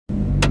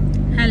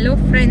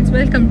Hello friends,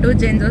 welcome to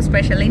JENJO'S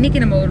special. இன்னைக்கு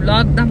நம்ம ஒரு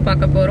vlog தான்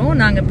பார்க்க போறோம்.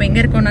 நாங்க இப்ப எங்க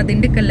இருக்கோம்னா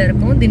திண்டுக்கல்ல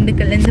இருக்கோம்.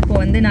 திண்டுக்கல்ல இருந்து இப்போ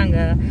வந்து நாங்க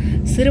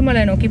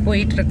சிறுமலை நோக்கி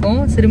போயிட்டு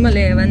இருக்கோம்.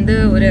 சிறுமலை வந்து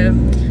ஒரு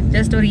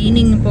ஜஸ்ட் ஒரு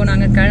ஈவினிங் இப்போ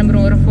நாங்க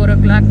கிளம்புறோம். ஒரு 4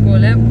 o'clock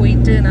போல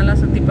போயிட்டு நல்லா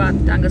சுத்தி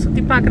பார்த்து அங்க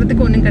சுத்தி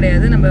பார்க்கிறதுக்கு ஒண்ணும்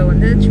கிடையாது. நம்ம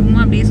வந்து சும்மா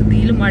அப்படியே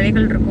சுத்திலும்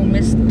மழைகள் இருக்கும்,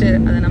 மிஸ்ட்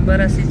அதை நம்ம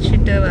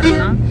ரசிச்சுட்டு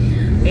வரலாம்.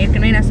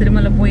 ஏற்கனவே நான்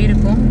சிறுமலை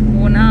போயிருக்கோம்.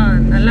 போனால்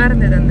நல்லா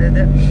இருந்தது. அந்த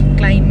இது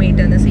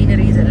கிளைமேட், அந்த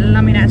சீனரிஸ்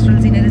எல்லாமே,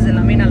 நேச்சுரல் சீனரிஸ்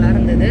எல்லாமே நல்லா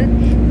இருந்தது.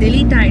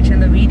 டெலீட் ஆகிடுச்சு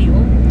அந்த வீடியோ.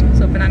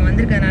 ஸோ இப்போ நாங்கள்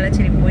வந்திருக்கிறதுனால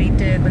சரி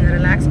போயிட்டு கொஞ்சம்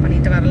ரிலாக்ஸ்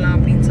பண்ணிட்டு வரலாம்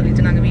அப்படின்னு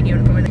சொல்லிட்டு நாங்கள் வீடியோ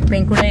எடுப்போம். இப்போ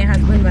என் கூட என்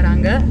ஹஸ்பண்ட்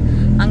வராங்க.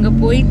 அங்கே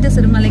போயிட்டு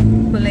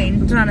சிறுமலைக்குள்ளே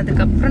என்ட்ரு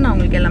ஆனதுக்கப்புறம் நான்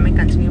உங்களுக்கு எல்லாமே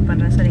கண்டினியூ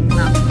பண்ணுறேன்,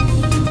 சரிங்களா?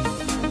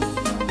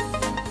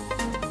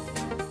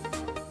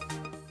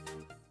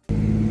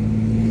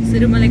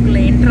 சிறுமலைக்குள்ள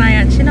என்ட்ரு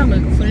ஆயாச்சு. நான்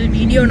உங்களுக்கு ஃபுல்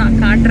வீடியோ நான்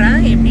காட்டுறேன்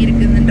எப்படி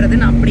இருக்குதுன்றது.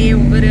 நான் அப்படியே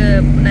ஒவ்வொரு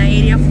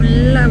ஏரியா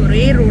ஃபுல்லாக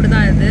ஒரே ரோடு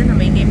தான் இது,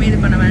 நம்ம எங்கேயுமே இது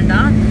பண்ண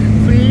வேண்டாம்.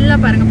 ஃபுல்லாக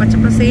பாருங்கள், பச்சை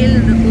பசேல்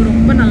இருக்கும்,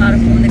 ரொம்ப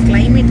நல்லாயிருக்கும். இந்த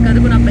கிளைமேட்க்கு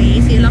அதுக்கும் நான் இப்போ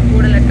ஏசியெல்லாம்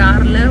போடலை,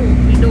 காரில்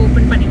விண்டோ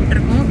ஓப்பன் பண்ணி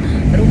விட்டுருக்கோம்.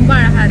 ரொம்ப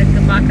அழகாக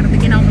இருக்குது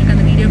பார்க்குறதுக்கே. நான் உங்களுக்கு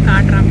அந்த வீடியோ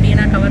காட்டுறேன், அப்படியே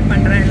நான் கவர்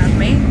பண்ணுறேன்,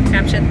 எல்லாருமே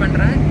கேப்சர்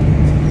பண்ணுறேன்.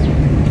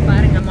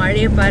 பாருங்கள்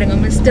மழையை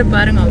பாருங்கள், மிஸ்ட்டை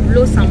பாருங்கள்,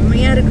 அவ்வளோ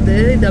செம்மையாக இருக்குது.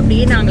 இது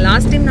அப்படியே நாங்கள்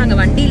லாஸ்ட் டைம் நாங்கள்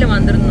வண்டியில்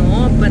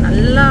வந்திருந்தோம், அப்போ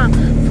நல்லா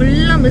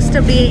ஃபுல்லாக மிஸ்ட்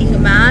அப்படியே இங்கே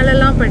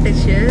மேலெல்லாம்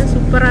பட்டுச்சு,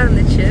 சூப்பராக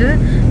இருந்துச்சு.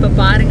 இப்போ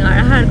பாருங்கள்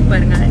அழகாக இருக்குது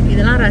பாருங்கள்.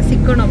 இதெல்லாம்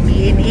ரசிக்கணும்,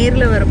 அப்படியே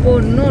நேரில் வரப்போ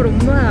இன்னும்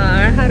ரொம்ப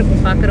அழகாக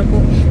இருக்கும் பார்க்குறப்போ.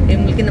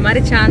 உங்களுக்கு இந்த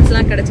மாதிரி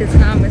சான்ஸ்லாம்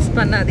கிடச்சிச்சுன்னா மிஸ்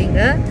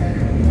பண்ணாதீங்க.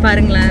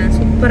 பாருங்களேன்,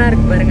 சூப்பராக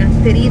இருக்குது பாருங்கள்.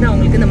 தெரியுதா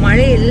உங்களுக்கு? இந்த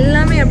மழை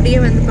எல்லாமே அப்படியே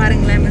வந்து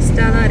பாருங்களேன்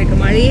மிஸ்டாக தான்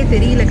இருக்குது, மழையே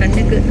தெரியல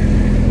கண்ணுக்கு.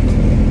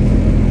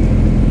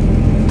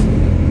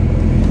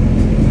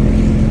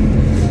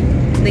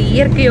 இந்த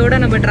இயற்கையோட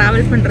நம்ம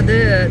ட்ராவல் பண்ணுறது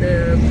அது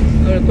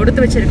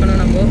கொடுத்து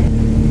வச்சிருக்கணும். நம்ம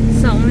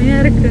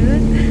செம்மையாக இருக்குது.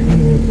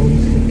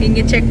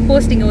 இங்கே செக்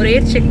போஸ்ட், இங்கே ஒரே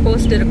செக்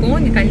போஸ்ட் இருக்கும்.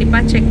 இங்கே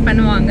கண்டிப்பாக செக்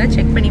பண்ணுவாங்க.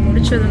 செக் பண்ணி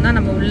முடிச்சதும் தான்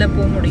நம்ம உள்ளே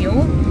போக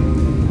முடியும்.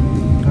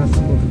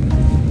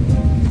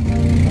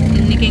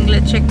 இன்றைக்கி எங்களை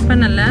செக்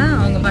பண்ணலை,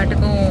 அவங்க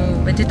பாட்டுக்கும்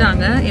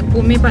வச்சுட்டாங்க.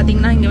 எப்போவுமே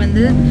பார்த்தீங்கன்னா இங்கே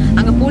வந்து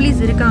அங்கே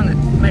போலீஸ் இருக்காங்க,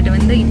 பட்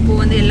வந்து இப்போது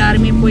வந்து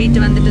எல்லாருமே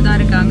போயிட்டு வந்துட்டு தான்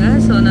இருக்காங்க.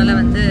 ஸோ அதனால்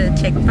வந்து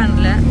செக்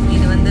பண்ணல.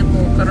 இது வந்து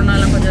இப்போது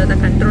கொரோனாலாம் கொஞ்சம் இதாக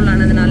கண்ட்ரோல்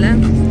ஆனதுனால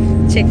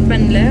செக்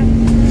பண்ணல.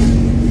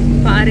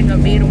 பாருங்க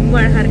அப்படியே ரொம்ப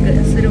அழகாக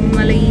இருக்குது.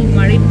 சிறுமலை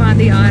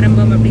மழைப்பாதை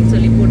ஆரம்பம் அப்படின்னு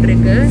சொல்லி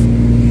போட்டிருக்கு.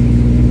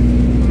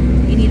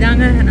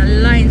 இனிதாங்க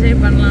நல்லா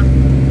என்ஜாய் பண்ணலாம்.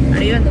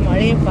 அப்படியே அந்த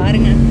மழையை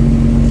பாருங்க.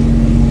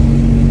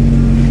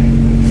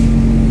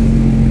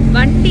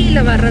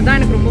 வண்டியில் வர்றதா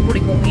எனக்கு ரொம்ப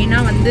பிடிக்கும். ஏன்னா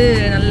வந்து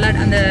நல்லா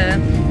அந்த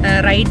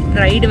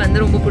ரைடு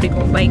வந்து ரொம்ப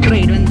பிடிக்கும். பைக்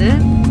ரைடு வந்து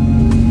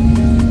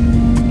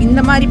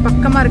இந்த மாதிரி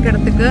பக்கமாக இருக்கிற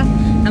இடத்துக்கு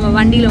நம்ம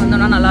வண்டியில்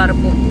வந்தோம்னா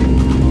நல்லாயிருக்கும்.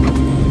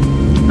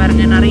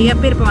 பாருங்க நிறைய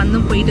பேர் இப்போ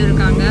வந்தும் போயிட்டு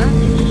இருக்காங்க.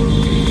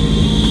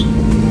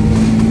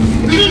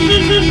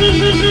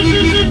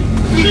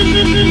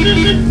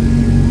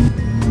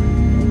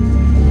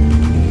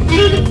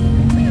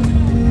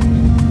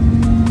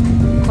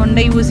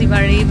 கொண்டை ஊசி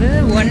வளைவு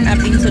 1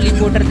 அப்படின்னு சொல்லி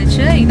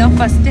போட்டிருந்துச்சு. இதுதான்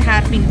ஃபர்ஸ்ட்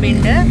ஹேர்பின்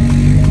பெண்டு.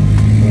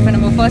 இப்போ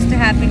நம்ம ஃபர்ஸ்ட்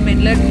ஹேர்பின்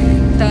பெண்டில்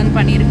டர்ன்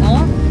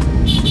பண்ணியிருக்கோம்.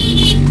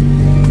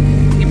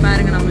 இங்கே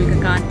பாருங்க, நான் உங்களுக்கு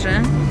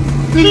காட்டுறேன்.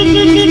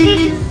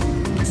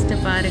 ஃபஸ்ட்டு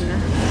பாருங்க,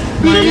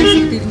 மழை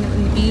சுற்றி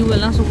வியூ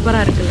எல்லாம்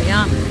சூப்பராக இருக்கு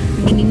இல்லையா?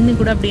 இங்கே நின்று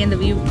கூட அப்படியே அந்த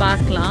வியூ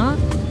பார்க்கலாம்.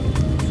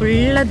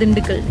 ஃபுல்லாக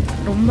திண்டுக்கல்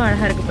ரொம்ப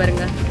அழகாக இருக்குது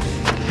பாருங்கள்.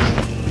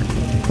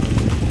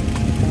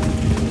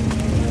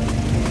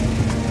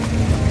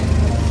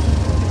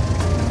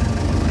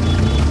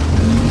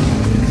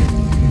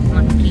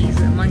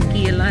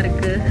 மங்கி எல்லாம்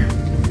இருக்குது,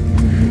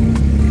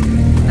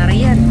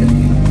 நிறையா இருக்குது.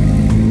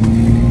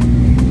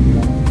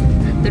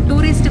 இந்த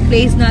டூரிஸ்ட்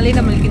பிளேஸ்னாலே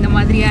நம்மளுக்கு இந்த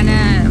மாதிரியான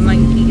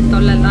மங்கி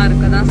தொல்லெல்லாம்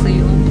இருக்க தான்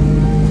செய்யும்.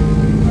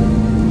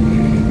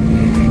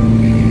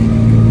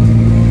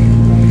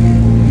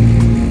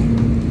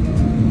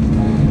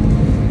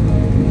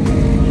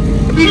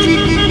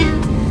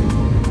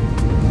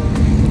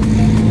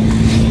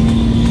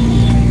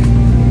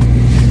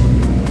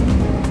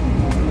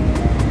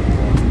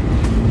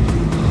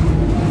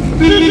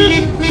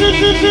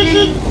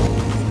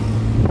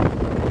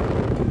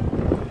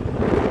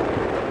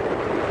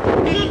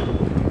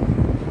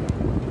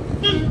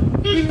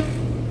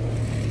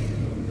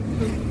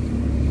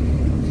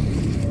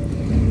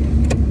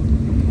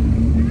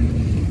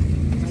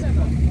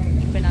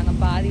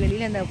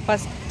 இந்த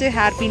ஃபஸ்ட்டு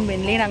ஹேர்பின்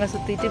பெண்ட்லேயே நாங்கள்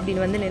சுற்றிட்டு இப்படி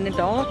வந்து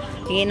நின்றுட்டோம்.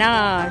 ஏன்னா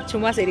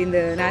சும்மா சரி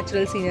இந்த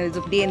நேச்சுரல் சீனரிஸ்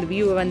அப்படியே இந்த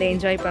வியூவை வந்து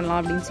என்ஜாய் பண்ணலாம்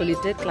அப்படின்னு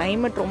சொல்லிட்டு.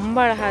 கிளைமேட் ரொம்ப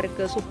அழகாக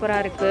இருக்குது,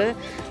 சூப்பராக இருக்குது.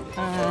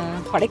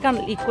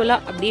 கொடைக்கானல்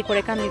ஈக்குவலாக அப்படியே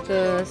கொடைக்கானலுக்கு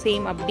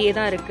சேம் அப்படியே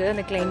தான் இருக்குது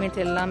அந்த கிளைமேட்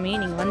எல்லாமே.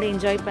 நீங்கள் வந்து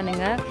என்ஜாய்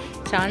பண்ணுங்கள்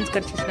சான்ஸ்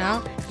கிடச்சிச்சுன்னா.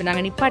 இப்போ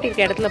நாங்கள்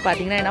நிப்பாட்டிருக்க இடத்துல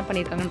பார்த்தீங்கன்னா என்ன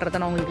பண்ணியிருக்காங்கன்றதை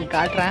நான் உங்களுக்கு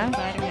காட்டுறேன்.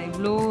 பாருங்கள்,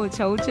 இவ்வளோ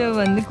சவுச்சவ்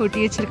வந்து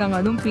கொட்டி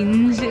வச்சுருக்காங்க, அதுவும்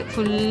பிஞ்சு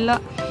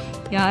ஃபுல்லாக.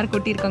 யார்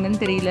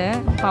கொட்டியிருக்காங்கன்னு தெரியல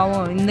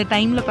பாவம். இந்த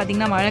டைமில்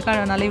பார்த்திங்கன்னா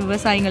மழைக்காலனாலே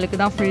விவசாயிங்களுக்கு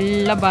தான்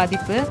ஃபுல்லாக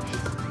பாதிப்பு.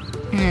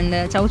 இந்த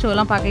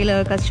சவுச்சவெல்லாம் பார்க்கையில்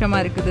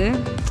கஷ்டமாக இருக்குது.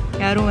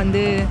 யாரும்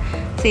வந்து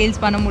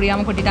சேல்ஸ் பண்ண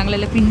முடியாமல் கொட்டிட்டாங்களா,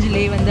 இல்லை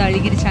பிஞ்சிலே வந்து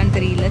அழுகிருச்சான்னு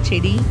தெரியல.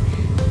 செடி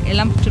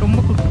எல்லாம் ரொம்ப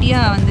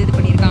குட்டியாக வந்து இது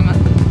பண்ணியிருக்காங்க.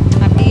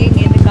 அப்படியே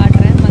இங்கேருந்து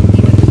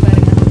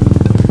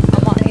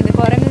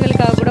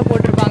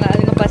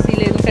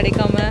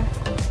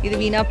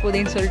வீணாக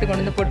போகுதுன்னு சொல்லிட்டு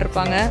கொண்டு வந்து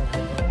போட்டிருப்பாங்க.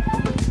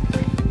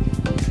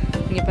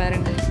 இங்கே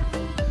பாருங்கள்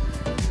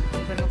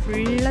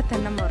ஃபுல்லாக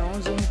தென்னை மரம்.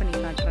 ஜூம் பண்ணி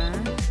காட்டுறேன்.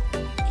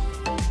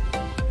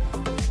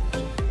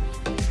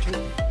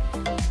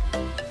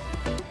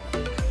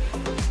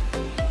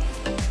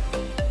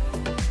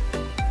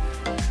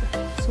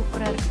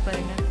 சூப்பராக இருக்குது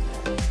பாருங்க.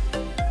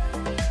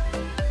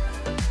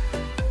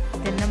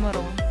 தென்னை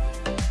மரம்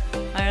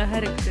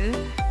அழகாக இருக்குது.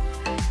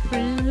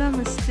 ஃபுல்லாக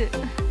மிஸ்ட்டு.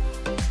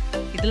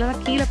 இதில்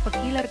தான்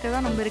கீழே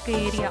இருக்கதான் நம்ம இருக்க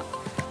ஏரியா.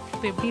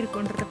 இப்போ எப்படி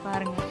இருக்குன்றத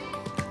பாருங்கள்.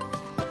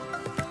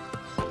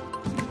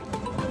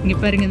 இங்கே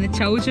பாருங்கள், இந்த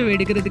சவுச்சவை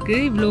எடுக்கிறதுக்கு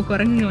இவ்வளோ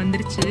குரங்குங்க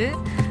வந்துருச்சு.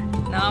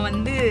 நான்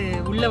வந்து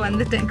உள்ளே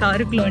வந்துட்டேன்,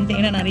 காருக்குள்ளே வந்துட்டேன்.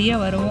 ஏன்னா நிறையா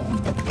வரும்.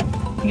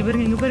 இங்கே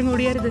பாருங்க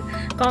முடியாது.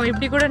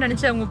 எப்படி கூட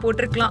நினச்சி அவங்க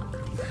போட்டிருக்கலாம்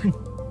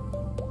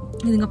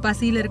இதுங்க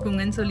பசியில்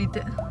இருக்குங்கன்னு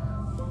சொல்லிட்டு.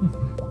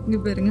 இங்கே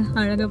பாருங்க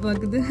அழகாக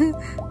பார்க்குது.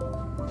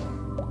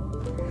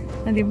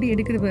 அது எப்படி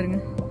எடுக்குது பாருங்க.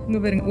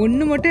 இங்கே பாருங்க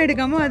ஒன்று மட்டும்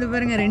எடுக்காமல் அது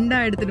பாருங்க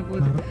 2ஆக எடுத்துகிட்டு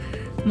போகுது.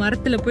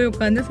 மரத்தில் போய்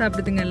உட்காந்து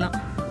சாப்பிடுதுங்க எல்லாம்.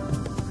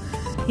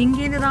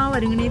 இங்கேருந்து தான்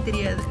வருங்கன்னே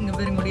தெரியாது. இங்கே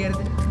பாருங்க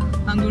முடியாது.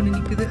 அங்கே ஒன்று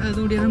நிற்குது,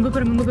 அது முடியாது. அங்கே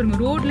பாருங்க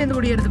ரோட்லேருந்து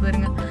முடியாது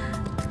பாருங்க.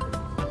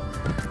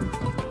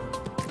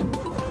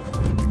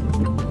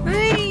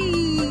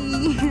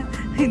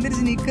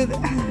 எந்திரிச்சு நிற்குது.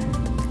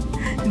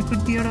 இந்த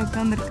குட்டியோட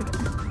உட்காந்துருக்குது.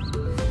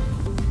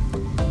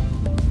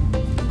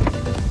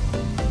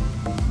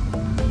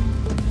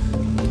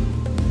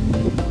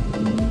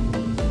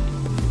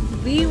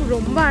 வியூ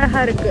ரொம்ப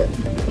அழகா இருக்கு.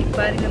 இப்ப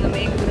பாருங்க இந்த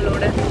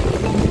மேகங்களோட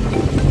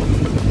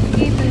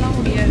இதெல்லாம்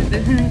முடியாது.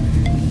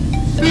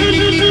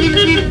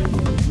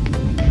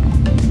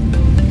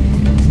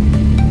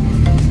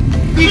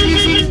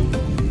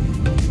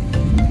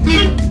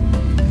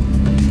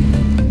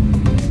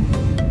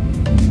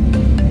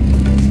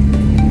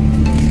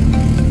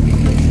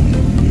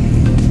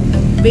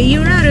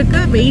 வெயிலும் இருக்கு,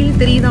 வெயில்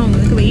தெரியுதா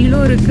உங்களுக்கு?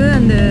 வெயிலும் இருக்கு,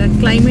 அந்த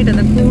கிளைமேட்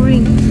அந்த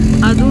கூலிங்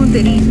அதுவும்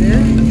தெரியுது.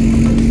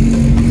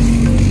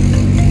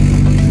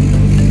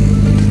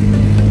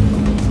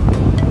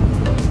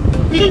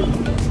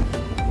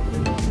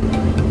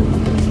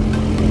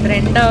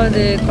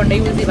 ரெண்டாவது கொண்டை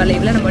ஊசி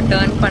வளைவில் நம்ம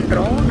டர்ன்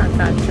பண்ணுறோம். நான்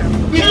காட்டுறேன்.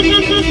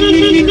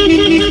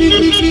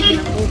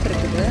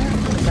 போட்டிருக்குது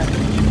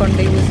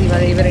கொண்டை ஊசி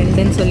வளைவு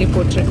 2ன்னு சொல்லி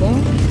போட்டிருக்கோம்.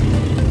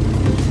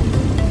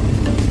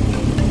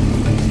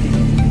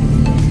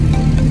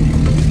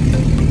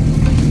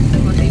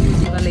 கொண்டை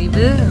ஊசி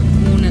வளைவு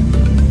 3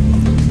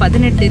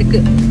 18 இருக்கு.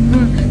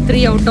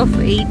 3 out of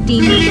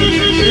 18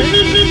 போட்டிருக்கு.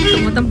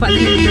 மொத்தம்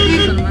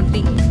 18 சொன்ன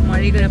மாதிரி.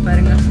 மழைகளை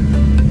பாருங்க.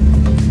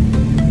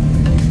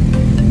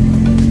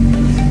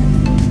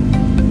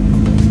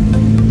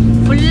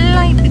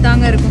 ஃபுல்லாக இப்படி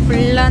தாங்க இருக்கும்.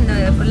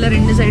 ஃபுல்லாக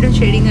 2 சைடும்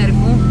ஷேடிங்காக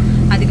இருக்கும்.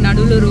 அதுக்கு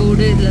நடுவில்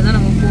ரோடு, இதில் தான்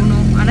நம்ம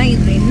போகணும். ஆனால்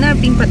இதில் என்ன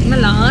அப்படின்னு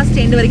பார்த்தீங்கன்னா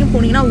லாஸ்ட் எண்டு வரைக்கும்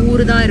போனீங்கன்னா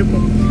ஊர் தான்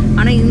இருக்கும்.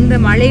 ஆனால் இந்த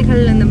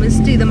மலைகள், இந்த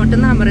மிஸ்ட், இதை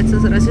மட்டும்தான் நம்ம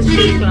ரசிச்சு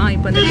இருக்கலாம்.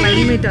 இப்போ அந்த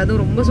கிளைமேட்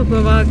அதுவும் ரொம்ப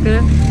சூப்பராக இருக்கு.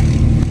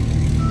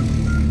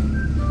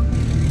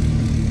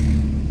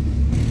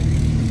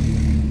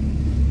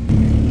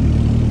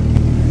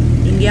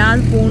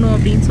 எங்கேயாவது போகணும்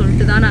அப்படின்னு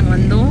சொல்லிட்டு தான் நாங்கள்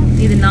வந்தோம்.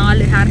 இது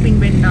 4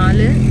 ஹேர்பின் பெண்ட்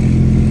 4.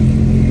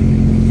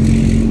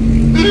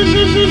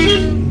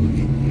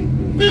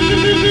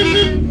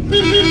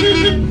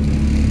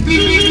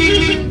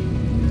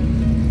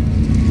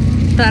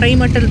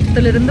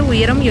 தரைமட்டத்திலிருந்து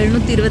உயரம்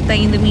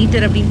 725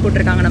 மீட்டர் அப்படின்னு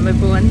போட்டிருக்காங்க. நம்ம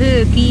இப்போ வந்து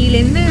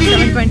கீழேருந்து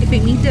 725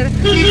 மீட்டர்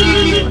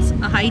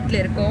ஹைட்ல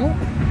இருக்கோம்.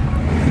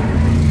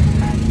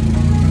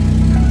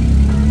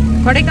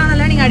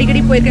 கொடைக்கானலில் நீங்கள்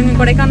அடிக்கடி போயிருக்கீங்க,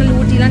 கொடைக்கானல்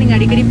ஊட்டிலாம் நீங்கள்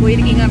அடிக்கடி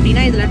போயிருக்கீங்க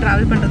அப்படின்னா இதில்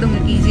ட்ராவல் பண்ணுறது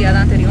உங்களுக்கு ஈஸியாக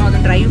தான் தெரியும்.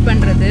 அதுவும் ட்ரைவ்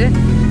பண்ணுறது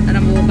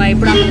நம்ம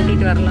பயப்படாமல்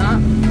ஓட்டிகிட்டு வரலாம்.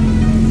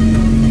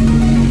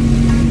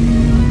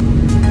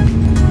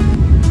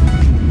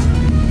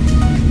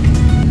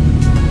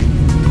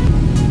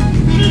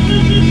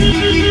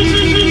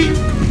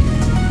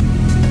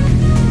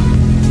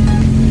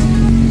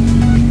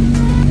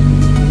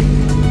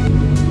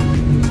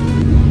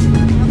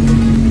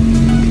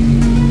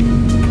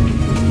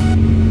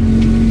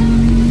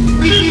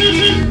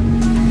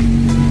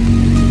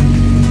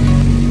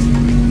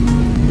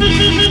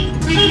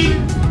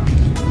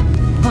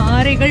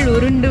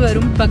 உருண்டு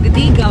வரும்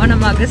பகுதி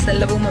கவனமாக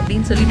செல்லவும்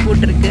அப்படின்னு சொல்லி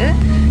போட்டிருக்கு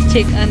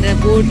அந்த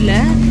போர்டில்.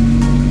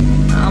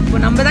 அப்போ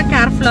நம்ம தான்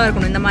கேர்ஃபுல்லாக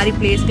இருக்கணும். இந்த மாதிரி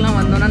பிளேஸ்க்கெலாம்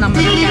வந்தோம்னா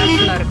நம்ம தான்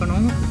கேர்ஃபுல்லாக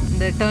இருக்கணும்.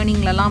 இந்த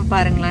டேர்னிங்லலாம்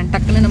பாருங்களேன்,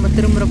 டக்குன்னு நம்ம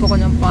திரும்புகிறப்போ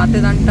கொஞ்சம்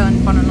பார்த்து தான்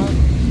டேர்ன் பண்ணணும்.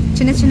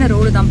 சின்ன சின்ன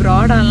ரோடு தான்,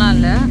 ப்ராடாலாம்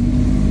இல்லை.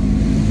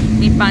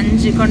 இப்போ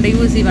 5 கொண்டை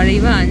ஊசி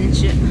வளைவு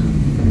 5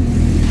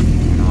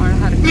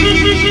 அழகாக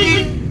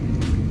இருக்கு.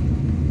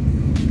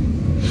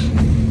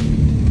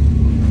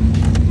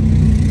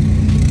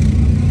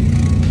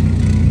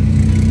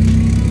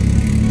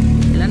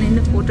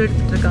 ஃபோட்டோ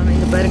எடுத்துகிட்டு இருக்காங்க.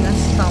 இங்கே பாருங்க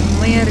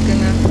செம்மையாக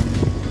இருக்குங்க.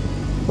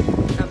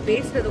 நான்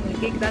பேசுகிறது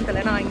உங்களுக்கு கேட்குதான்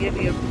தெரியல. நான்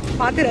இங்கே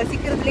பார்த்து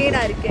ரசிக்கிறதுலே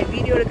நான் இருக்கேன்.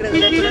 வீடியோ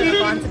எடுக்கிறதுல கூட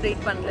நான்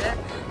கான்சன்ட்ரேட் பண்ணல.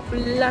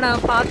 ஃபுல்லாக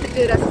நான்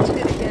பார்த்துட்டு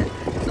ரசிச்சுட்டு இருக்கேன்.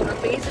 ஸோ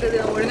நான்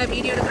பேசுகிறது நான் ஒழுங்காக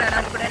வீடியோ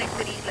எடுக்கிறேன்னு கூட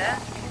எனக்கு தெரியல.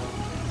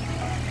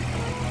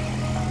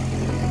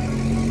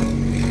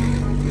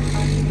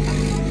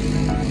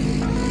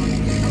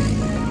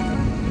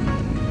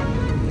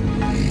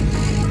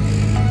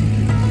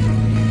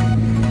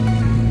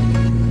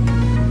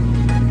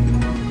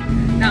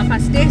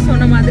 ஃபர்ஸ்ட் டே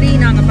சொன்ன மாதிரி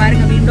நாங்கள்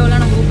பாருங்கள்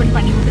விண்டோலாம் நான் ஓப்பன்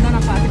பண்ணி விட்டு தான்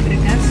நான் பார்த்துட்டு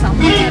இருக்கேன்.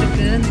 செம்மையாக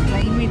இருக்குது இந்த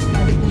கிளைமேட்.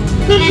 அதுக்கும்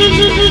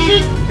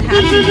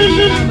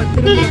ஹாப்பி நம்ம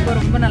திரும்ப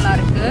ரொம்ப நல்லா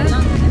இருக்கு.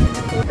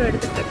 ஃபோட்டோ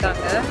எடுத்துட்டு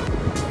இருக்காங்க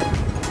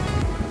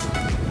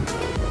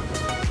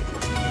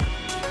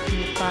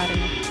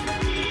பாருங்க.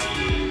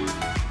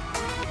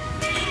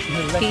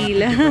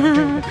 கீழே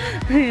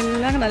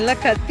எல்லாம் நல்லா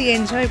கத்தி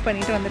என்ஜாய்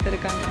பண்ணிட்டு வந்துட்டு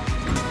இருக்காங்க.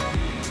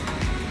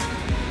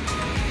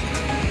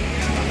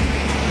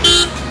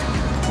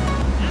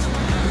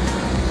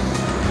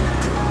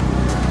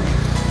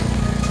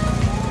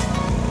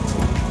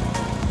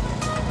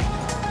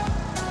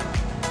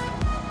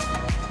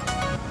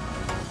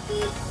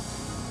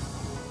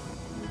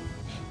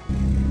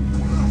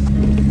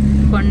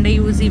 கொண்டை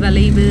ஊசி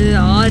வளைவு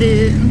ஆறு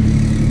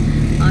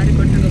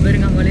கொண்டு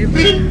பாருங்க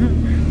வளைவு.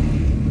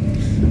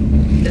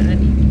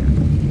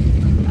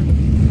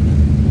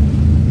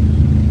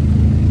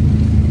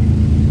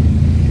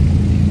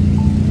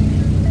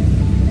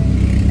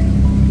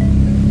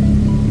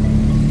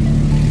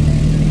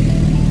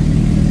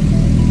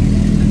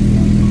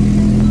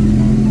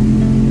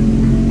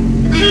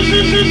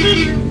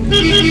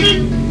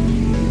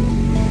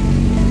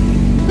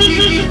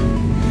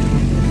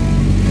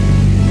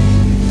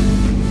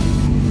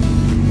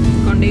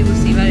 கொண்டை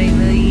ஊசி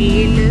வளைவு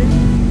 7.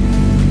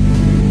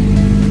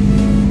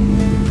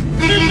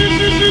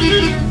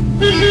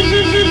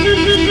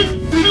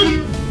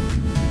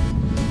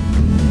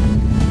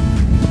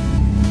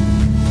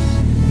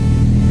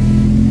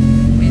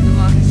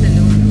 மெதுவாக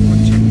செல்லும்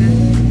மூச்சுக்கு.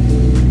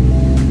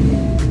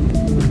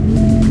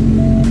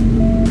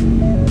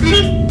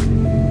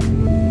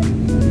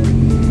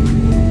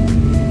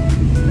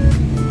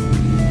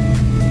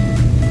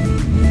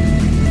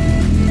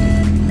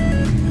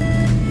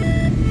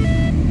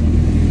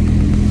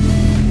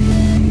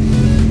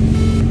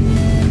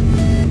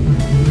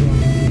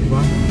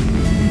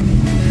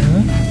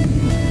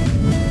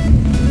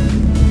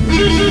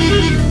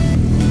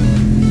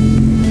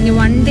 இங்கே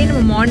ஒன் டே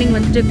நம்ம மார்னிங்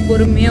வந்துட்டு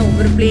பொறுமையாக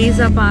ஒவ்வொரு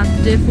பிளேஸாக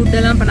பார்த்துட்டு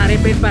ஃபுட்டெல்லாம் இப்போ நிறைய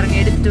பேர் பாருங்கள்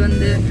எடுத்துகிட்டு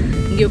வந்து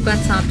இங்கே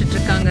உட்காந்து சாப்பிட்டுட்டு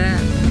இருக்காங்க.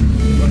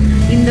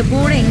 இந்த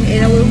போர்டை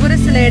ஒவ்வொரு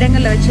சில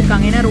இடங்களில்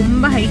வச்சுருக்காங்க. ஏன்னா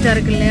ரொம்ப ஹைட்டாக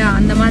இருக்கு இல்லையா,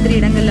 அந்த மாதிரி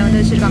இடங்களில் வந்து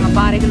வச்சுருக்காங்க.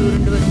 பாறைகள்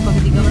உருண்டு வரும்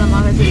பகுதி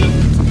கவனமாக செல்லும்.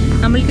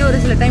 நம்மளுக்கே ஒரு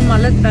சில டைம்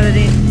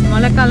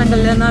மழை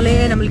காலங்கள்னாலே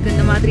நம்மளுக்கு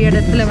இந்த மாதிரி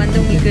இடத்துல வந்து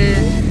உங்களுக்கு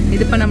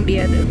இது பண்ண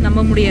முடியாது, நம்ப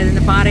முடியாது.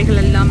 இந்த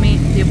பாறைகள் எல்லாமே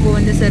எப்போ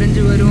வந்து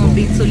சரிஞ்சு வரும்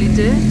அப்படின்னு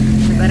சொல்லிட்டு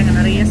இந்த பாருங்கள்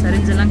நிறைய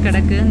சரிஞ்செல்லாம்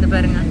கிடக்கு. இந்த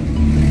பாருங்கள்.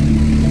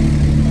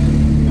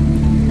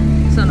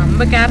 ஸோ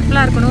நம்ம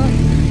கேர்ஃபுல்லாக இருக்கணும்.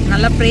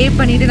 நல்லா ப்ரே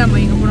பண்ணிவிட்டு நம்ம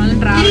எங்கே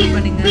போனாலும் ட்ராவல்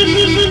பண்ணுங்க.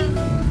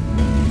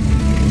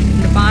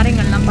 இந்த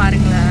பாறைங்கள்லாம்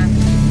பாருங்களேன்.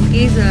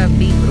 இன்கேஸ்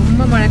அப்படி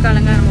ரொம்ப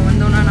மழைக்காலங்க நம்ம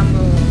வந்தோம்னா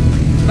நம்ம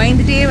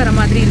பயந்துட்டே வர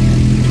மாதிரி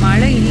இருக்கும்.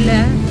 மழை இல்லை,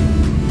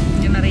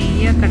 இங்கே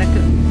நிறைய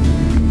கிடக்கு.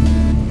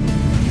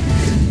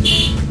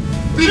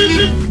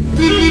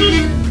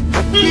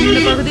 இந்த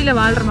பகுதியில்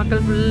வாழ்கிற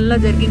மக்கள் ஃபுல்லாக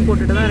ஜெர்கின்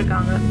போட்டுட்டு தான்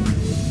இருக்காங்க.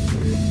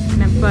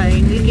 இப்போ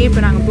எங்களுக்கே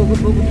இப்போ நாங்கள் போக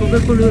போக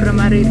போக குளிர்ற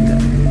மாதிரி இருக்கு.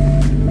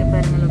 இந்த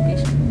பாருங்க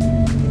லொக்கேஷன்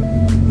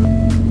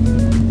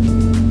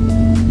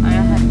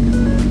அழகாக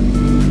இருக்கு.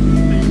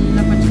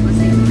 ஃபுல்லாக பச்சை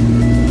பசேல்.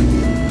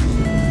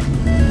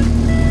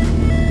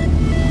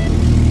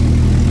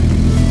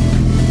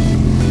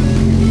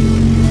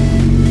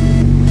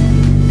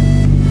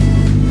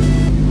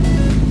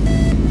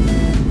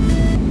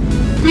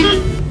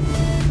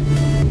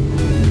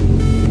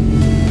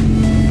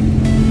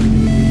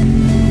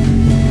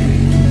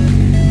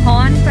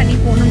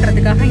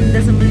 போகணுன்றதுக்காக இந்த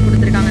சிம்பிள்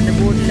கொடுத்துருக்காங்க அந்த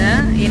போர்டில்.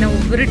 ஏன்னா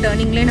ஒவ்வொரு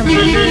டேர்னிங்லேயும் நம்ம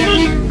வந்து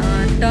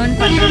டேர்ன்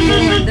பண்ணுறப்போ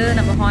வந்து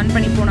நம்ம ஹார்ன்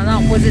பண்ணி போனால் தான்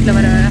ஆப்போசிட்டில்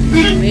வர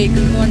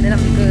வெஹிக்கிள்ஸும் வந்து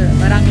நம்மளுக்கு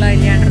வராங்களா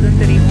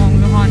இல்லையான்றதும் தெரியும்.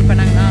 அவங்களும் ஹார்ன்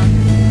பண்ணாங்கன்னா.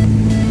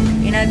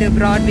 ஏன்னா இது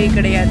ப்ராட்வே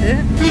கிடையாது.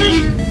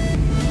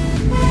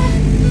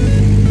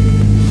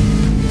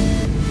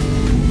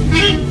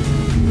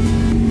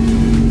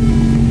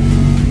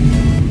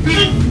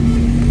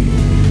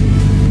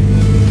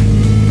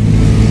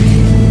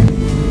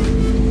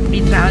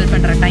 ட்ராவல்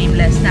பண்ணுற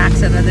டைமில்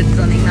ஸ்நாக்ஸ் ஏதாவது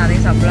எடுத்துகிட்டு வந்தீங்கன்னா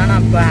அதையும் சாப்பிட்லாம்.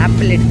 நான் இப்போ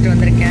ஆப்பிள் எடுத்துகிட்டு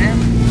வந்திருக்கேன்.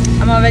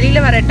 நம்ம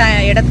வெளியில் வர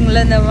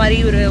இடத்துங்களில் இந்த மாதிரி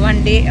ஒரு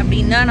ஒன் டே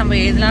அப்படின்னா நம்ம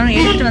எதெல்லாம்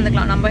எடுத்துகிட்டு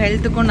வந்துக்கலாம். நம்ம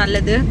ஹெல்த்துக்கும்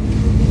நல்லது.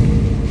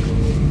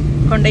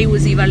 கொண்டை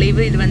ஊசி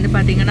வளைவு இது வந்து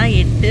பார்த்திங்கன்னா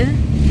 8.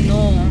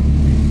 இன்னும்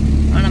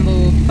நம்ம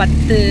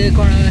 10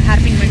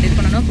 ஹேர்பின் பெண்ட் இது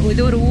பண்ணணும்.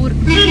 இது ஒரு ஊர்.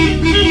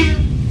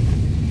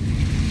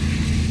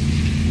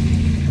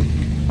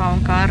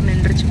 பாவம் கார்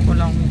நின்றுச்சு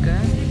போல அவங்களுக்கு.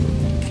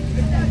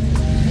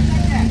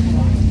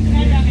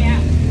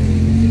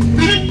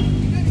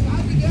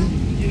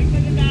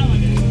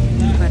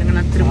 பாருங்க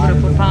நான்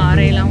திரும்புறப்போ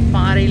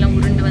பாறையெல்லாம்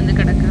உருண்டு வந்து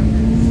கிடக்கு.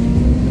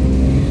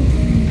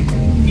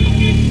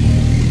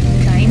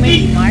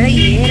 கிளைமேட் மழை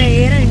ஏற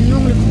ஏற இன்னும்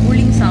உங்களுக்கு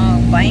கூலிங்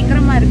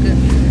பயங்கரமா இருக்கு.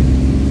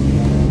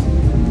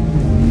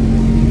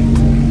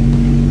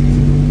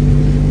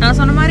 நான்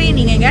சொன்ன மாதிரி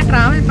நீங்கள் எங்கேயா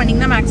ட்ராவல்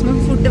பண்ணிங்கன்னா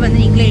மேக்ஸிமம் ஃபுட்டு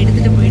வந்து நீங்களே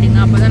எடுத்துகிட்டு போயிடுங்க.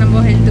 அப்போ தான்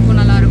நம்ம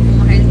ஹெல்த்துக்கும்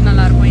நல்லாயிருக்கும். ஹெல்த்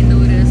நல்லாயிருக்கும். எந்த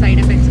ஒரு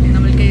சைட் எஃபெக்ட்ஸ்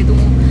நம்மளுக்கு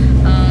எதுவும்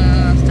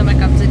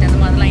ஸ்டமக் அப்செட் அந்த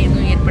மாதிரிலாம்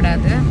எதுவும்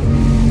ஏற்படாது.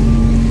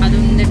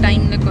 அதுவும் இந்த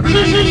டைமில்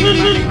கொரோனா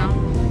பார்த்தீங்கன்னா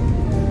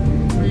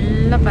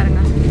ஃபுல்லாக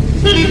பாருங்கள்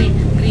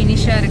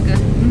க்ரீனிஷாக இருக்குது.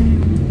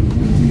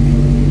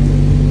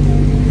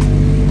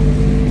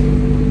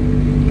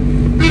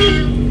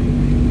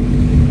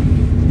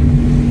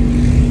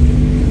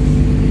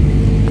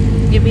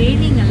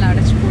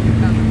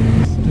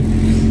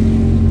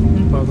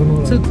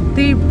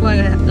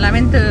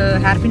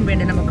 ஹேர்பின்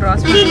பெண்ட் நம்ம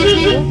கிராஸ்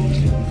பண்ணுறோம்.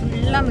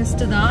 ஃபுல்லாக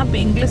மிஸ்ட்டு தான். இப்போ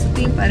எங்களை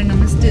சுற்றியும் பாருங்கள்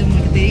மிஸ்ட்டு,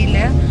 உங்களுக்கு தெரியல.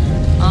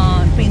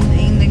 இப்போ இந்த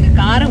எங்கள்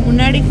காரை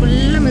முன்னாடி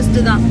ஃபுல்லாக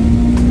மிஸ்ட்டு தான்.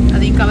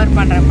 அதையும் கவர்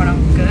பண்ணுறேன். இப்போ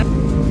நமக்கு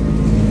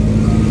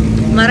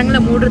மரங்களை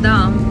மூடுதா.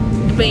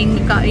 இப்போ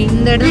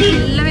இந்த இடம்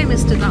ஃபுல்லாகவே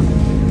மிஸ்ட்டு தான்.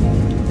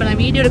 இப்போ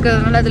நான் வீடியோ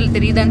எடுக்கிறதுனால அதில்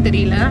தெரியுதான்னு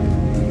தெரியல.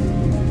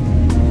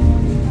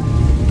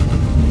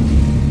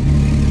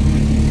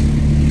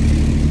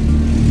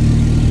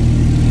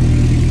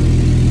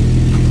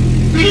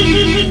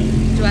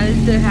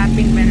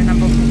 ஹேர்பின் பெண்ட்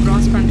நம்ம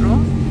கிராஸ்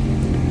பண்றோம்.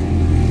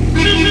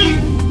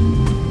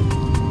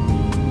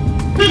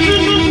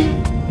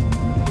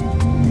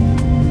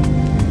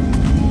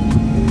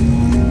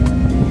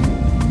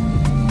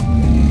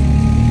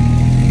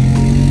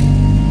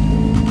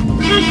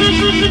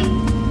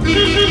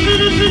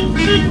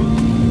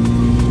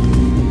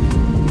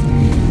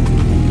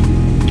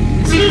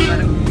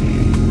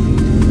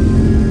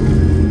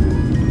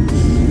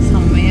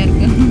 செம்மையா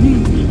இருக்கு.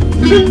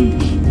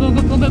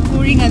 போக போக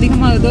கூலிங்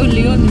அதிகமாகுதோ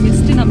இல்லையோ இந்த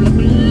மிஸ்ட் நம்மளை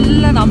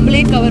ஃபுல்லாக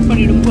நம்மளே கவர்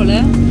பண்ணிடும் போல.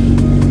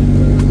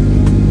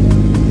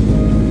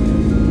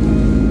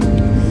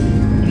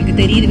 எனக்கு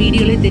தெரியுது,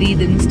 வீடியோலே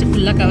தெரியுது மிஸ்ட்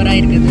ஃபுல்லாக கவர்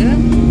ஆகிருக்குது.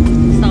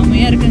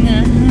 செம்மையாக இருக்குங்க.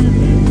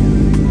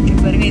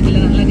 பாருங்க,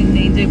 இதில் நல்லா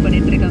நின்று என்ஜாய்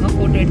பண்ணிட்டு இருக்காங்க,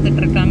 ஃபோட்டோ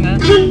எடுத்துட்டு இருக்காங்க.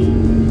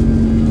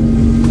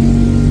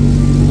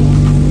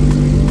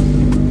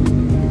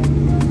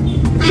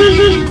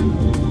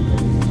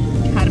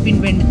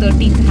 Hairpin bend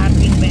 13th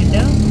hairpin bend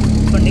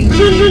கொண்டை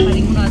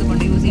 13வது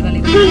கொண்டை ஊசி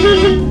வளைவு.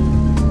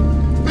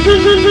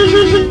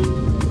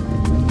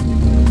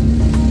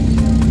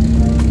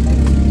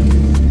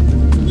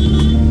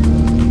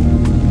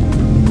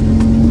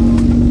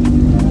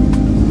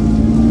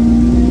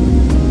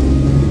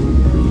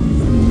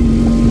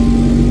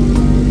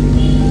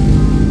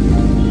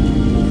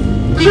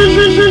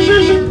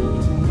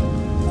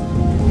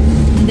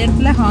 இந்த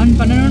இடத்துல ஹார்ன்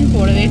பண்ணணும்னு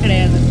போடவே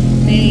கிடையாது.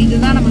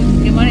 இதுதான் நம்மளுக்கு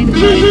முக்கியமான இது.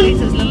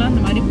 பிளேசஸ்லாம்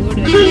இந்த மாதிரி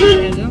போர்டு வைக்க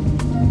கிடையாது.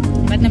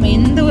 பட் நம்ம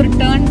எந்த ஒரு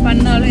டர்ன்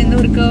பண்ணாலும், எந்த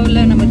ஒரு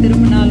கர்வ்ல நம்ம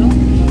திரும்பினாலும்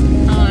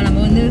நம்ம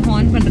வந்து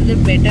ஹார்ன் பண்றது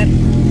பெட்டர்.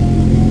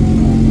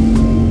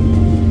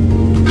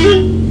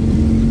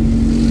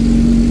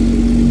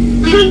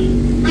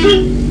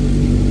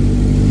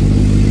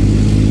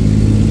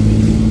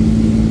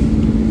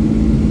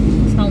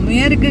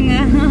 செம்மையா இருக்குங்க.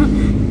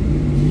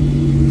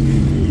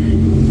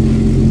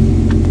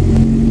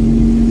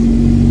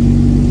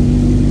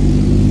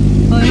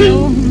 ஐயோ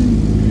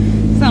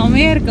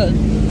செம்மையா இருக்கு.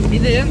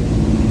 இது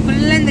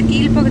ஃபுல்லாக இந்த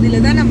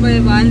கீழ்ப்பகுதியில் தான் நம்ம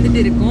வாழ்ந்துட்டு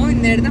இருக்கோம்.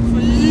 இந்த இடத்த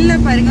ஃபுல்லாக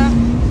பாருங்க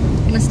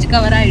மிஸ்ட்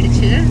கவர்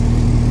ஆயிடுச்சு.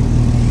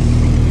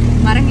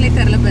 மரங்களே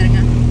தரல பாருங்க.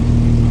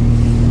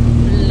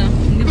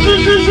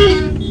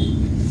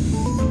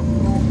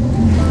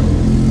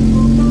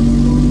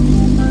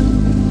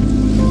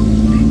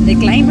 இந்த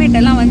கிளைமேட்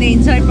எல்லாம் வந்து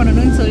என்ஜாய்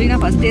பண்ணணும்னு சொல்லி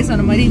நான் ஃபர்ஸ்ட் டே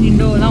சொன்ன மாதிரி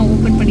விண்டோலாம்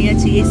ஓப்பன்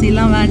பண்ணியாச்சு.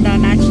 ஏசிலாம்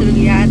வேண்டாம்,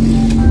 நேச்சுரல் ஏர்.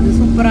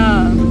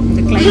 சூப்பராக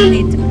இந்த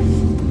கிளைமேட்.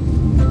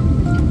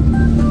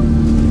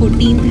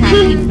 14th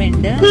ஹேர்பின்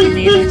பெண்ட்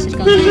மேல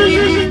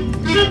வச்சிருக்காங்க.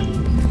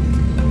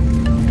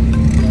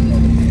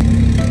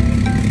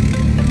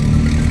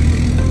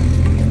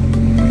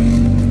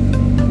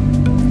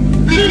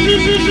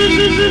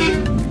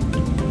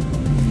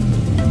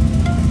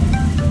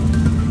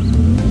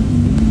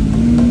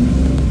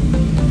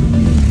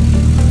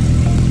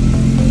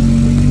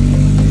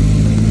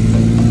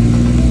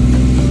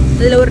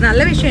 இதில் ஒரு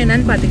நல்ல விஷயம்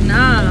என்னன்னு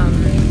பார்த்தீங்கன்னா,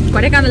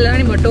 கொடைக்கானல்ல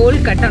நம்ம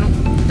டோல் கட்டணும்.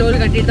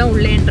 டோல் கட்டிட்டு தான்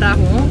உள்ளே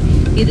என்ட்ராகும்.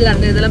 இதில்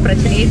அந்த இதெல்லாம்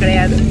பிரச்சனையே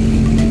கிடையாது,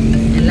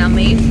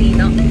 எல்லாமே ஃப்ரீ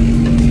தான்.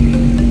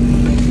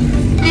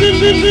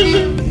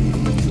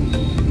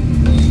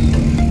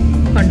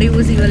 கொண்டை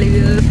ஊசி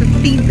வளைவு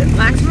 15th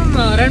மேக்ஸிமம்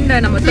அரௌண்ட்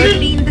நம்ம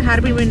 13th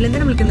ஹேர்பின்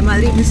பெண்ட்லேருந்து நம்மளுக்கு இந்த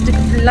மாதிரி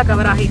மிஸ்ட்டுக்கு ஃபுல்லாக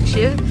கவர்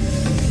ஆகிடுச்சு.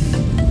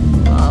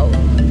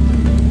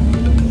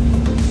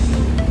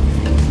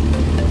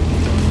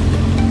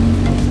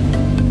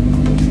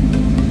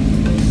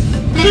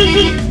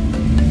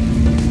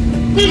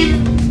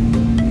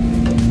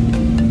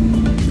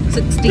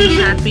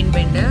 ஹேர்பின்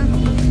பெண்ட்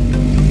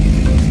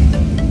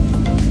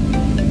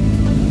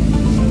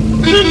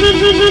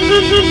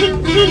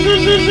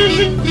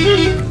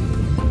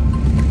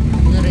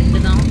ரெண்டு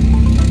தான்.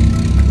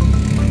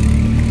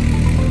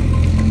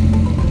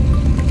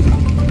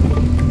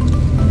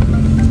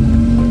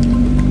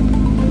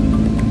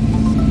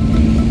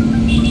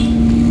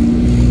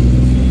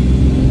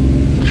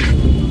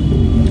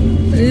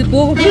 இது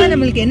போக போக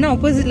நம்மளுக்கு என்ன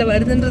ஆப்போசிட்ல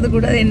வருதுன்றது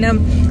கூட, என்ன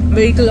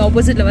வெஹிக்கிள்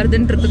ஆப்போசிட்ல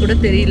வருதுன்றது கூட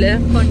தெரியல.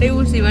 கொண்டை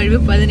ஊசி வளைவு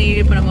 17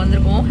 இப்போ நம்ம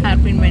வந்திருக்கோம்.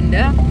 ஹேர்பின் பெண்ட்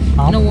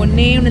இன்னும்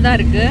ஒன்று தான்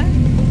இருக்கு.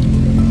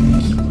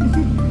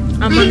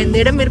 ஆமாங்க, இந்த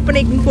இடம்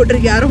விற்பனைக்குன்னு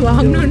போட்டிருக்கு. யாரும்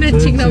வாங்கணும்னு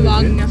வச்சிங்கன்னா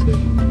வாங்குங்க.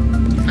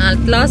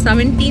 லாஸ்ட்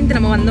 17th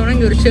நம்ம வந்தோம்னா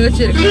இங்கே ஒரு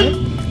சர்ச் இருக்கு.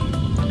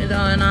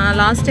 இதான் நான்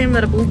லாஸ்ட் டைம்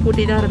வர பூ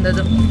பூட்டி தான்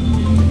இருந்தது.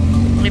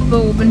 எப்போ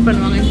ஓப்பன்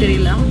பண்ணுவாங்கன்னு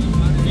தெரியல.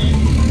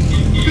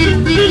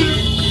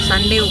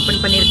 சண்டே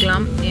ஓப்பன்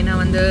பண்ணியிருக்கலாம், ஏன்னா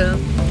வந்து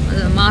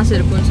மாஸ்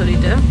இருக்குன்னு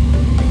சொல்லிட்டு.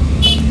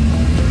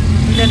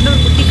 இந்த இடத்துல ஒரு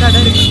குட்டி கடை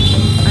இருக்கு,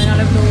 அதனால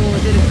இவ்வளோ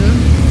இது இருக்கு.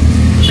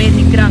 பேர்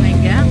நிற்கிறாங்க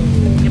இங்கே.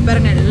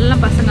 பாருங்க, எல்லா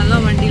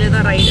பசங்கள்லாம் வண்டியில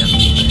தான் ரைடு.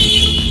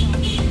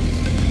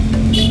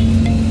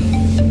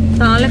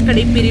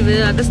 தாழக்கடை பிரிவு,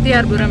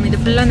 அகஸ்தியார்புரம், இது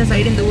ஃபுல்லாக இந்த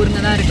சைடு இந்த ஊருங்க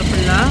தான் இருக்குது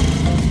ஃபுல்லாக.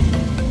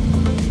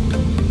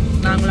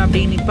 நாங்களும்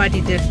அப்படியே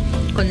நிப்பாட்டிட்டு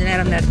கொஞ்ச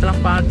நேரம் அந்த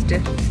இடத்தெல்லாம் பார்த்துட்டு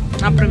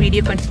அப்புறம்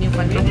வீடியோ கண்டினியூ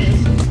பண்ணுறோம்.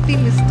 சுற்றி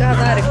மிஸ்டாக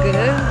தான்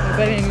இருக்குது.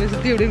 பாருங்க எங்களை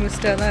சுற்றி அப்படியே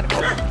மிஸ்டாக தான்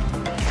இருக்குது.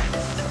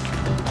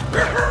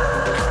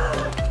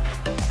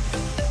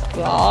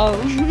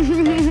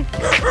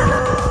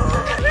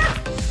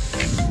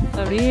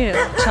 அப்படியே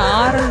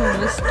சாரல்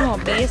மிஸ்டும்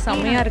அப்படியே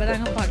செம்மையாக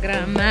இருக்குதாங்க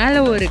பார்க்குறேன். மேலே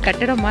ஒரு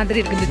கட்டடம் மாதிரி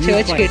இருக்குது இந்த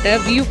சர்ச் கிட்ட.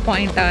 வியூ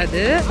பாயிண்ட்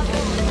ஆகுது.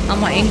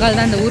 ஆமாம், எங்கால்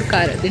தான் இந்த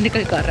ஊருக்காரு,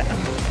 திண்டுக்கல்காரர்.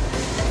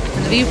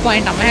 அந்த வியூ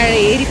பாயிண்ட் மேலே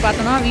ஏறி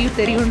பார்த்தோன்னா வியூ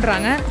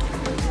தெரியுன்றாங்க.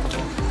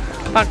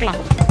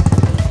 பார்க்கலாம்.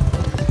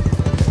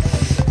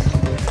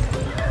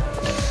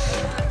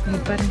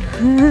 பாருங்க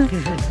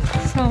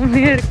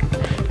செம்மையாக இருக்கு.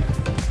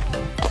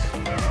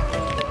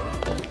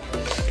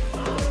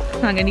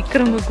 நாங்கள்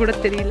நிற்கிறவங்க கூட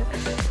தெரியல.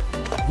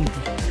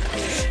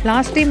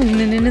 லாஸ்ட் டைம்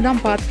நின்று தான்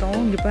பார்த்தோம்.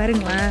 இங்கே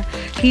பாருங்களேன்,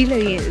 கீழே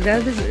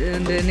ஏதாவது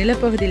இந்த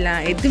நிலப்பகுதியில்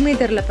எதுவுமே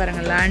தெரில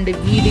பாருங்கள். லேண்டு,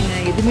 வீடுங்க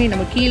எதுவுமே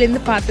நம்ம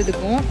கீழேருந்து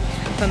பார்த்ததுக்கும்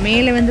இப்போ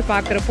மேலே வந்து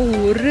பார்க்குறப்போ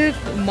ஒரு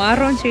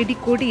மரம், செடி,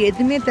 கொடி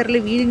எதுவுமே தெரில.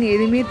 வீடுங்க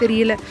எதுவுமே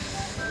தெரியல.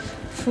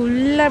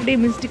 ஃபுல்லாக அப்படியே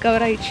மிஸ்ட்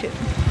கவர் ஆயிடுச்சு.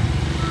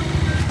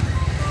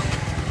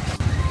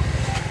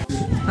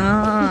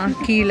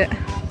 கீழே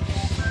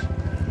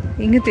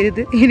எங்கே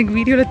தெரியுது எனக்கு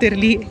வீடியோவில்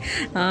தெரியலையே.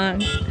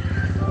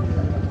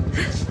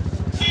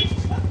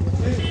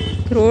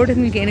 ரோடு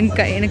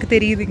எனக்கு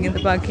தெரியுது இங்கே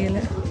இந்த பார்க்கையில்.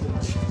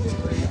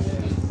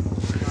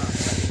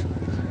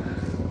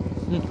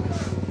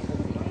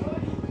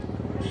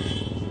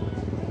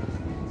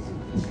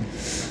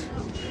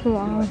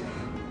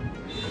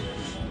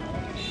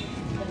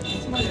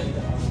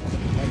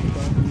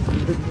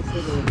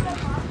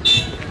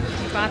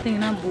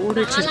 பார்த்தீங்கன்னா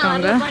போர்டு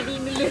வச்சுருக்காங்க.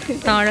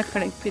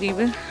 தாழக்கடை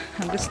பிரிவு,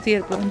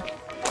 அகஸ்தியர்புரம்,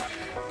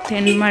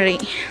 தென்மழை.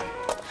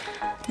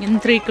 இந்த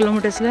 3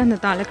 கிலோமீட்டர்ஸில் இந்த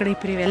தாழக்கடை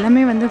பிரிவு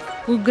எல்லாமே வந்து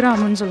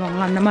குக்கிராமம்னு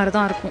சொல்லுவாங்களா, அந்த மாதிரி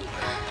தான் இருக்கும்.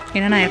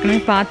 ஏன்னா நான்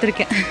ஏற்கனவே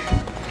பார்த்துருக்கேன்.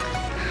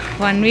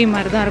 1 வே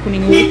மாதிரி தான் இருக்கும்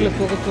நீங்கள் ஊருக்குள்ளே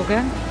போக போக.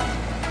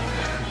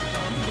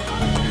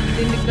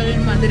 திண்டுக்கல்,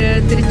 மதுரை,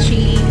 திருச்சி,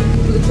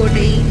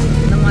 புதுக்கோட்டை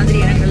இந்த மாதிரி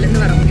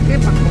இடங்கள்லேருந்து வரவங்களுக்கு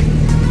பக்கம்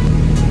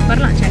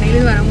வரலாம்.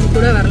 சென்னையிலேருந்து வரவங்க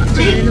கூட வரலாம்.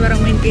 சென்னையிலேருந்து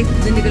வரவங்க இன்கேஸ்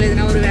திண்டுக்கல்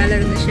எதுனா ஒரு வேலை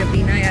இருந்துச்சு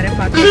அப்படின்னா, யாரையும்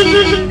பார்த்து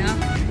அப்படின்னா,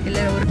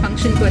 இல்லை ஒரு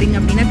ஃபங்க்ஷனுக்கு வரீங்க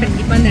அப்படின்னா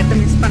கண்டிப்பாக இந்த இடத்த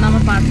மிஸ்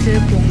பண்ணாமல் பார்த்து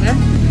போங்க.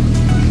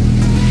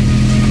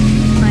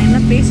 நான் என்ன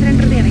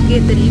பேசுகிறேன்றது எனக்கே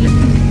தெரியல.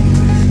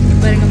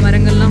 பாருங்க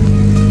மரங்கள்லாம்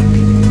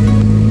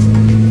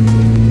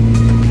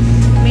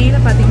மேலே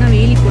பார்த்தீங்கன்னா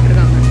வேலி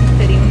போட்டிருக்காங்க.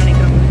 தெரியும்னு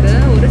நினைக்கிறவங்களுக்கு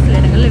ஒரு சில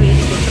இடங்களில்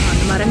வேலி போட்டிருக்காங்க.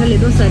 அந்த மரங்கள்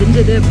எதுவும்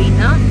சரிஞ்சது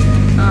அப்படின்னா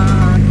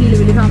கீழே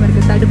விழுகாமல்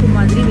இருக்க தடுப்பு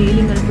மாதிரி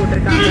வேலிங்கள்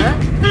போட்டிருக்காங்க.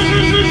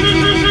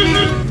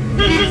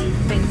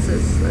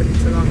 ஃபென்சஸ்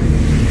அப்படின்னு சொல்லுவாங்க.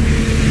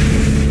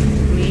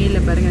 மேலே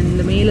பாருங்கள்,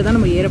 இந்த மேலே தான்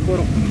நம்ம ஏற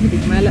போகிறோம்.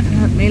 இதுக்கு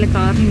மேலே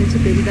கார் நின்று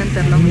தெரியுதான்னு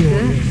தெரில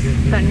உங்களுக்கு.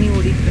 தண்ணி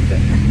ஓடிட்டுருக்கு.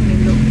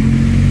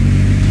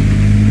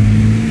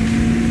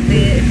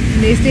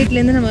 இந்த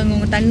எஸ்டேட்லேருந்து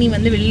அவங்க தண்ணி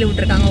வந்து வெளியில்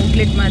விட்டுருக்காங்க,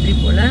 அவுட்லெட் மாதிரி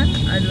போல்.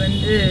 அது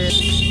வந்து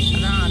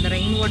அதான் அந்த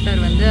ரெயின்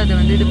வாட்டர் வந்து அதை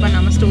வந்து இது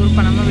பண்ணாமல் ஸ்டோர்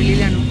பண்ணாமல்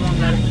வெளியில்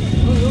அனுப்புவாங்க.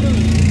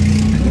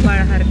 ரொம்ப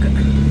அழகாக இருக்குது.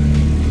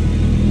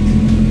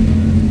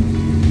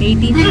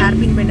 18th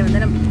ஹேர்பின் பெண்டை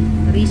வந்து நம்ம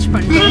ரீச்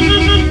பண்ணிட்டோம்.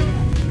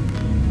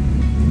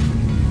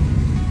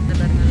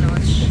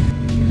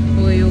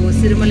 ஓயோ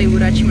சிறுமலை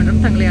ஊராட்சி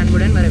மன்றம் தங்களை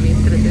அன்புடன்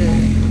வரவேற்கிறது.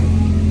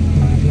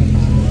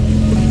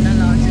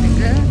 லாட்ஜ்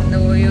இருக்கு, இந்த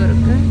ஓயோ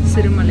இருக்கு,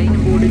 சிறுமலைன்னு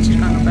போர்டு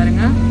வச்சிருக்காங்க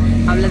பாருங்க.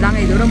 அவ்வளோதாங்க,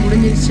 இதோட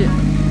முடிஞ்சிருச்சு.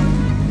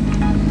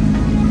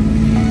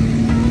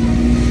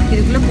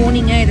 இதுக்குள்ளே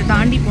போனீங்க, இதை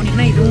தாண்டி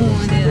போனீங்கன்னா இதுவும்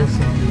இது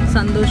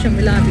சந்தோஷம்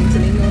விழா அப்படின்னு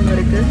சொல்லி ஒன்று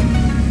இருக்குது.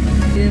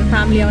 இது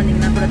ஃபேமிலியாக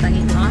வந்தீங்கன்னா கூட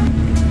தங்கிக்கலாம்.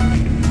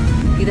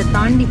 இதை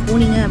தாண்டி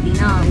போனீங்க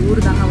அப்படின்னா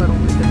ஊர் தாங்க வரும்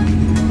உங்களுக்கு.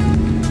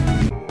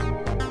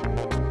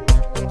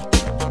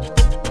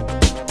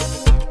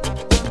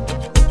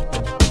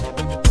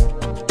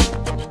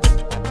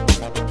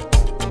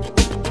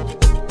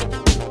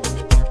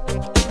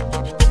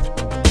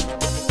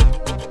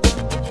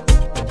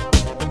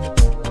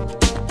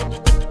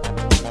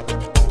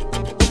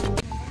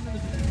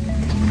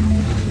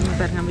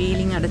 பாருங்க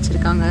வேலிங்க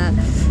அடைச்சிருக்காங்க.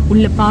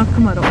 உள்ள பாக்கு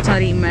மரம்,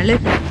 சாரி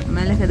மிளகு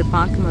அது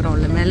பாக்கு மரம்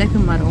இல்லை, மிளகு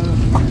மரம்,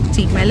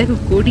 மிளகு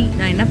கொடி.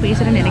 நான் என்ன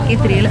பேசுகிறேன்னு எனக்கே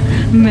தெரியல.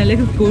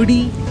 மிளகு கொடி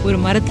ஒரு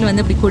மரத்தில்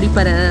வந்து அப்படி கொடி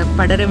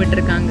படர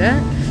விட்டுருக்காங்க.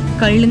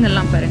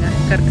 கல்லுங்கள்லாம் பாருங்கள்,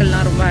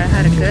 கற்கள்லாம் ரொம்ப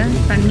அழகாக இருக்குது.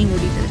 தண்ணி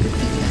ஓடிட்டு இருக்கு.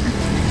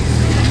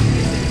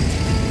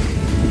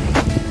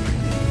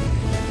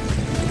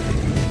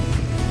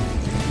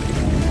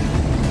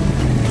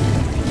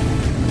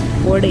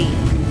 ஓடை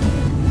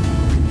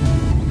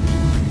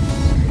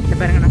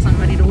பாருங்க. நான் சொன்ன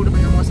மாதிரி ரோடு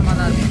கொஞ்சம் மோசமாக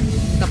தான் இருக்கும்.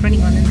 அதுக்கப்புறம்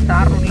நீங்கள் வந்து இந்த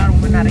தார் ரோட்லாம்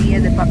ரொம்ப நிறைய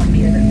எதிர்பார்க்க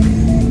முடியாது.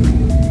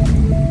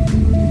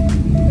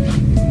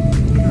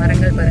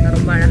 மரங்கள் பாருங்க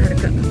ரொம்ப அழகாக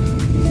இருக்கு.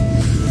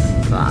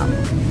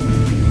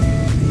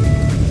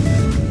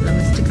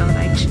 மிஸ்ட் கவர்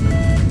ஆயிடுச்சு.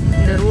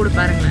 இந்த ரோடு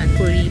பாருங்களேன்,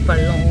 குழி,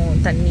 பள்ளம்,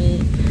 தண்ணி,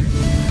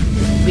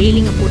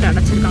 வேலிங்க போட்டு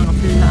அடைச்சிருக்காங்க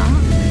ஃபுல்லாக.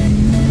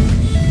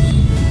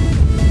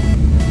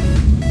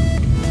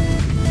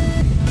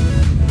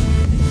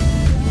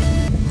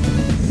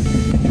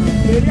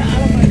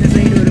 இந்த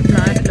சைடு ஒரு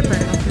பிளாட்ல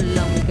பாருங்க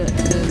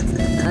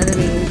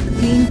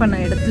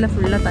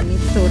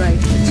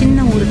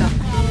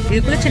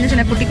இதுக்குள்ளே சின்ன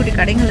சின்ன குட்டி குட்டி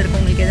கடைகள் இருக்கும்.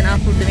 உங்களுக்கு எதனா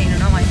ஃபுட்டு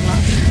வேணும்னா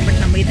வாங்கிக்கலாம். பட்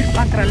நம்ம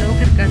எதிர்பார்க்குற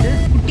அளவுக்கு இருக்காது.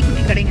 குட்டி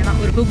குட்டி கடைங்க தான்.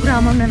 ஒரு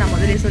குக்கிராமம்னு நான்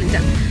முதலே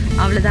சொல்லிட்டேன்.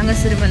 அவ்வளோதாங்க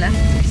சிறுமலை.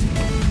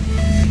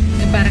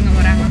 இங்கே பாருங்க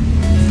வராங்க.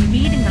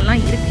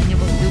 வீடுங்கள்லாம் இருக்குது இங்கே.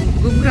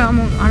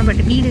 குக்கிராமம் ஆனால்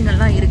பட்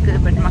வீடுங்கள்லாம் இருக்குது.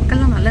 பட்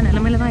மக்கள்லாம் நல்ல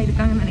நிலமையில தான்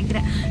இருக்காங்கன்னு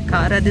நினைக்கிறேன்.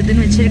 கார் அது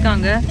இதுன்னு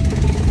வச்சுருக்காங்க.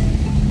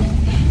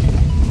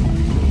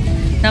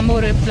 நம்ம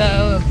ஒரு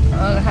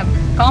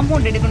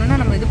காம்பவுண்ட்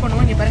எடுக்கணும்னா நம்ம இது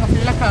பண்ணுவோம். இங்கே பாருங்கள்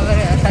ஃபுல்லாக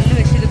கல்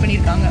வச்சு இது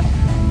பண்ணியிருக்காங்க.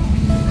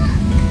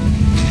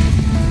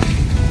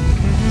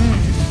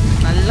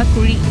 நல்லா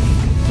குழி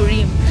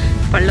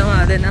பள்ளம்,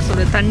 அது என்ன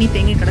சொல்கிறது, தண்ணி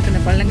தேங்கி கிடக்கு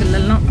இந்த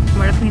பள்ளங்கள்லாம்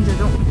மழை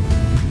பெஞ்சதும்.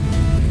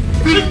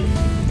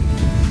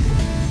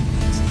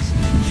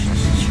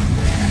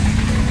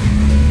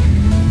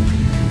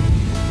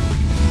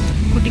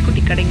 குட்டி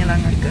குட்டி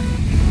கடைங்களாங்க இருக்குது.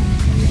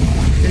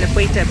 இதில்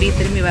போயிட்டு அப்படியே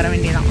திரும்பி வர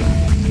வேண்டியதான்.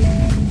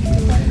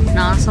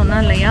 நான்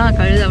சொன்னேன் இல்லையா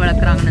கழுதை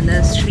வளர்க்குறாங்கன்னு. இந்த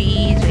ஸ்ரீ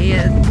ஜெய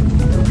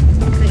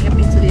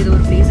அப்படின்னு சொல்லி இது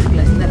ஒரு பிளேஸ்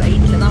இருக்குல்ல, இந்த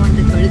ரைட்டில் தான்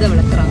வந்து கழுதை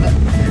வளர்க்குறாங்க.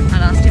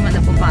 நான் லாஸ்ட் டைம்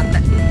வந்தப்போ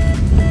பார்த்தேன்.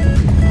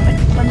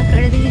 பட் இப்போ அந்த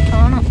கழுதையை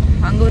காணோம்.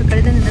 அங்கே ஒரு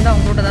கழுதை நின்று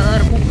அவங்களோட தான்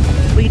இருக்கும்.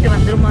 போயிட்டு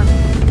வந்துருமா.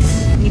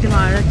 இது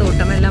வாழை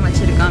தோட்டம் எல்லாம்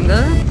வச்சுருக்காங்க.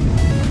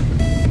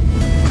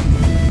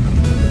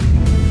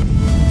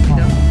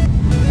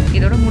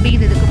 இதோட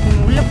முடியுது. இதுக்கு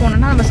உள்ளே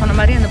போனோன்னா நம்ம சொன்ன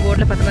மாதிரி அந்த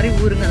போர்டில் பார்த்த மாதிரி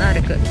ஊருங்க தான்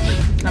இருக்குது.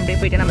 அப்படியே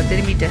போயிட்டு நம்ம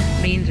திரும்பிட்டு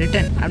மெயின்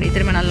ரிட்டன் அப்படியே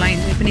திரும்ப நல்லா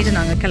என்ஜாய் பண்ணிவிட்டு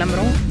நாங்கள்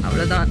கிளம்புறோம்.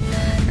 அவ்வளோதான்.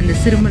 அந்த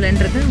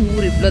சிறுமலைன்றது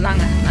ஊர் இவ்வளோ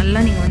தாங்க. நல்லா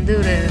நீங்கள் வந்து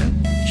ஒரு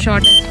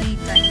ஷார்ட்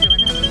ஸ்வீட் டைமில்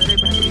வந்து நம்ம என்ஜாய்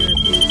பண்ணக்கூடிய ஒரு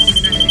பிளேஸ்.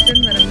 இது நான்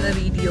ரிட்டன் வர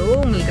வீடியோ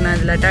உங்களுக்கு நான்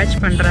இதில் அட்டாச்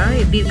பண்ணுறேன்.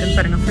 எப்படி இருக்குன்னு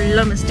பாருங்கள்.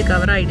 ஃபுல்லாக மிஸ்ட்டு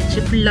கவர் ஆகிடுச்சு.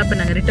 ஃபுல்லாக இப்போ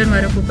நாங்கள் ரிட்டன்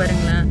வரப்போ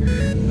பாருங்களேன்,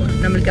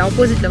 நம்மளுக்கு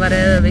ஆப்போசிட்டில் வர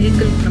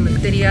வெஹிக்கிள்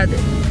நம்மளுக்கு தெரியாது.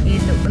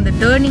 இந்த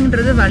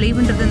டேர்னிங்கிறது,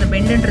 வளைவுன்றது, இந்த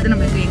பெண்டுன்றது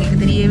நம்மளுக்கு எங்களுக்கு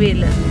தெரியவே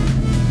இல்லை.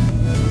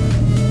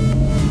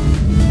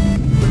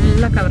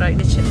 ஃபுல்லாக கவர்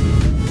ஆகிடுச்சு.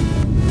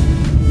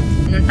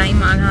 இன்னும்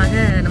டைம் ஆக ஆக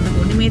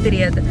நம்மளுக்கு ஒன்றுமே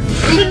தெரியாது.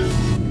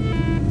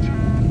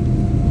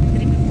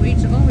 திரும்பி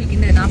போயிட்டுருக்கோம். உங்களுக்கு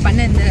இந்த நான்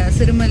பண்ண இந்த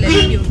சிறுமலை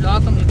வீடியோ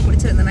வ்ளாக் உங்களுக்கு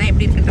பிடிச்சிருந்ததுன்னா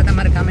எப்படி இருக்குன்றத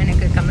மறக்காமல்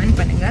எனக்கு கமெண்ட்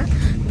பண்ணுங்கள்.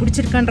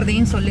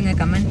 பிடிச்சிருக்கான்றதையும் சொல்லுங்கள்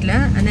கமெண்ட்டில்.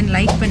 அண்ட் தென்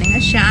லைக்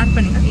பண்ணுங்கள், ஷேர்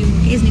பண்ணுங்கள்.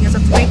 இன்கேஸ் நீங்கள்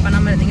சப்ஸ்கிரைப்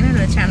பண்ணாமல் இருந்தீங்கன்னா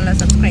என்னோடய சேனலை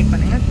சப்ஸ்கிரைப்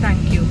பண்ணுங்கள்.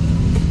 தேங்க்யூ.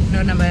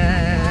 இன்னொரு நம்ம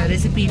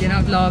ரெசிபி இல்லைனா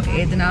வ்ளாக்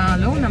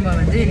எதுனாலும் நம்ம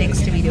வந்து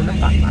நெக்ஸ்ட்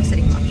வீடியோவில் பார்க்கலாம்.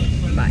 சரிங்களா?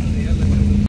 பாய்.